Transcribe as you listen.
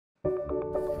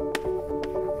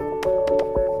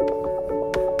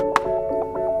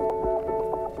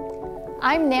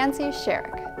I'm Nancy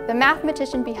Scherich, the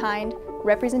mathematician behind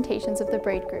Representations of the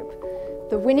Braid Group,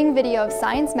 the winning video of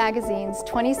Science Magazine's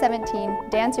 2017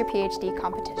 Dance Your PhD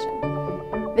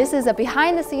competition. This is a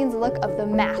behind-the-scenes look of the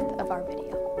math of our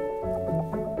video.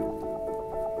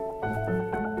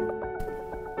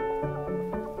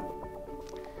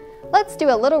 Let's do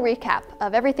a little recap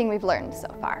of everything we've learned so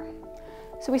far.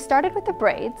 So we started with the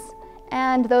braids,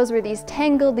 and those were these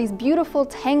beautiful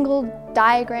tangled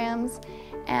diagrams,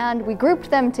 and we grouped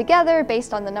them together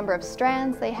based on the number of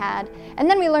strands they had, and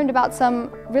then we learned about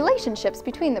some relationships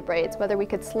between the braids, whether we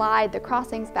could slide the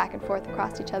crossings back and forth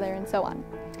across each other and so on.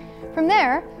 From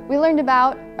there, we learned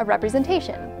about a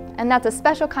representation, and that's a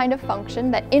special kind of function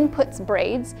that inputs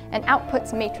braids and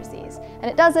outputs matrices, and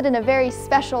it does it in a very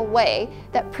special way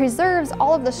that preserves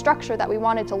all of the structure that we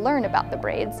wanted to learn about the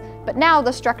braids, but now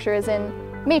the structure is in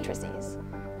matrices.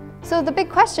 So the big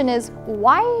question is,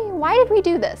 why did we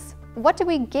do this? What do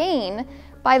we gain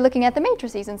by looking at the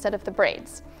matrices instead of the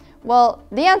braids? Well,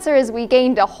 the answer is we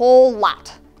gained a whole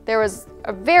lot. There was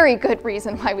a very good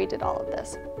reason why we did all of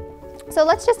this. So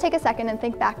let's just take a second and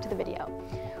think back to the video.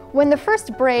 When the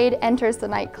first braid enters the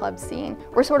nightclub scene,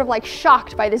 we're sort of like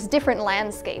shocked by this different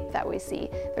landscape that we see.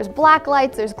 There's black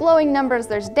lights, there's glowing numbers,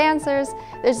 there's dancers,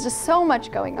 there's just so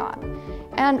much going on.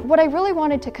 And what I really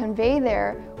wanted to convey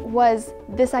there was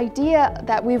this idea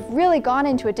that we've really gone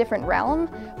into a different realm,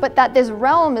 but that this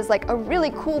realm is like a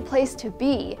really cool place to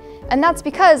be. And that's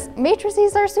because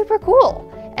matrices are super cool.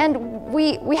 And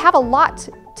we have a lot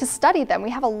to study them. We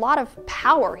have a lot of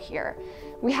power here.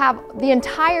 We have the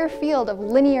entire field of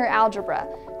linear algebra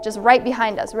just right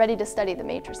behind us, ready to study the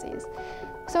matrices.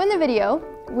 So in the video,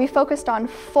 we focused on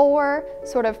 4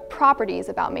 sort of properties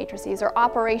about matrices, or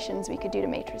operations we could do to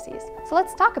matrices. So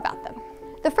let's talk about them.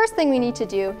 The first thing we need to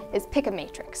do is pick a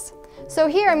matrix. So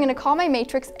here I'm going to call my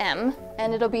matrix M,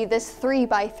 and it'll be this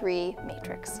 3x3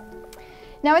 matrix.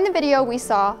 Now in the video we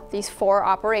saw these 4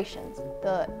 operations: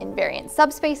 the invariant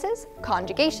subspaces,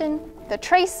 conjugation, the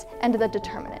trace, and the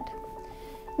determinant.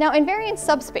 Now invariant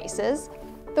subspaces,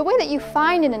 the way that you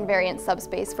find an invariant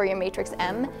subspace for your matrix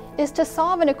M is to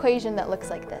solve an equation that looks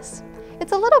like this.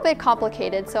 It's a little bit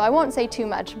complicated, so I won't say too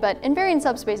much, but invariant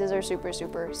subspaces are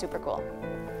super cool.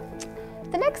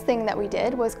 The next thing that we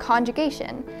did was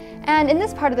conjugation, and in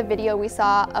this part of the video we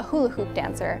saw a hula hoop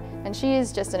dancer, and she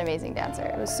is just an amazing dancer.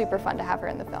 It was super fun to have her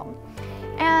in the film.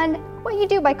 And what you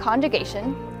do by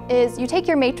conjugation is you take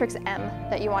your matrix M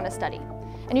that you want to study,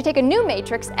 and you take a new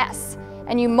matrix S,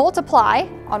 and you multiply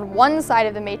on one side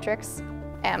of the matrix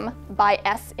M by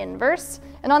S inverse,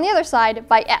 and on the other side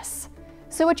by S.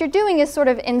 So what you're doing is sort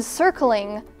of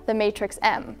encircling the matrix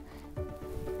M.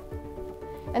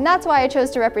 And that's why I chose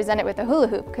to represent it with a hula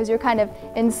hoop, because you're kind of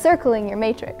encircling your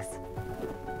matrix.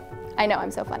 I know,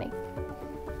 I'm so funny.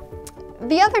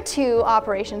 The other 2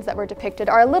 operations that were depicted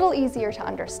are a little easier to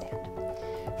understand.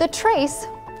 The trace,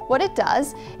 what it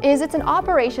does is it's an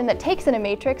operation that takes in a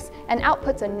matrix and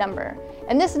outputs a number.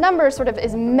 And this number sort of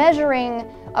is measuring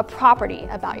a property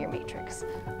about your matrix.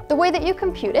 The way that you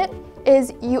compute it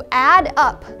is you add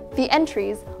up the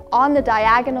entries on the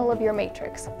diagonal of your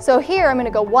matrix. So here I'm going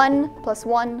to go 1 plus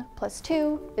 1 plus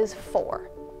 2 is 4.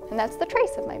 And that's the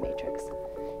trace of my matrix.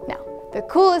 Now, the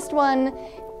coolest one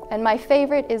and my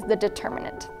favorite is the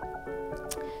determinant.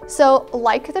 So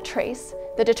like the trace,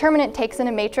 the determinant takes in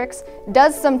a matrix,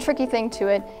 does some tricky thing to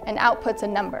it, and outputs a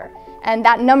number. And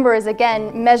that number is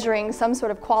again measuring some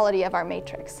sort of quality of our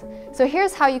matrix. So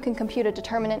here's how you can compute a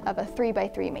determinant of a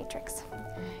 3x3 matrix.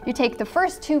 You take the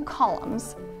first 2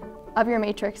 columns of your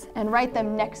matrix and write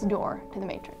them next door to the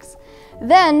matrix.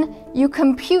 Then you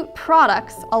compute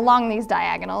products along these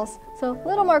diagonals, so a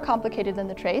little more complicated than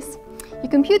the trace. You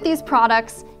compute these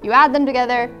products, you add them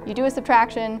together, you do a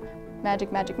subtraction,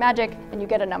 magic, magic, magic, and you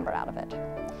get a number out of it.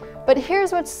 But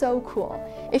here's what's so cool.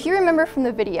 If you remember from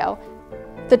the video,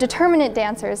 the determinant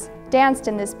dancers danced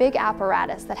in this big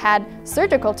apparatus that had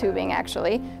surgical tubing,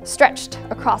 actually, stretched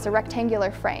across a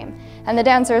rectangular frame. And the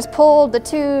dancers pulled the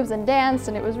tubes and danced,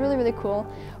 and it was really cool.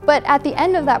 But at the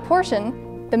end of that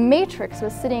portion, the matrix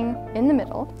was sitting in the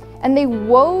middle, and they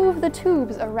wove the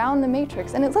tubes around the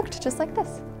matrix, and it looked just like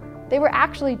this. They were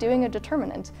actually doing a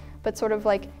determinant, but sort of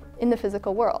like in the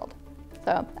physical world.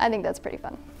 So I think that's pretty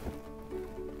fun.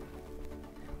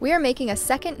 We are making a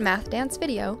second math dance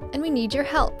video, and we need your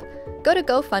help. Go to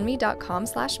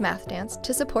gofundme.com/mathdance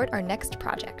to support our next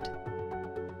project.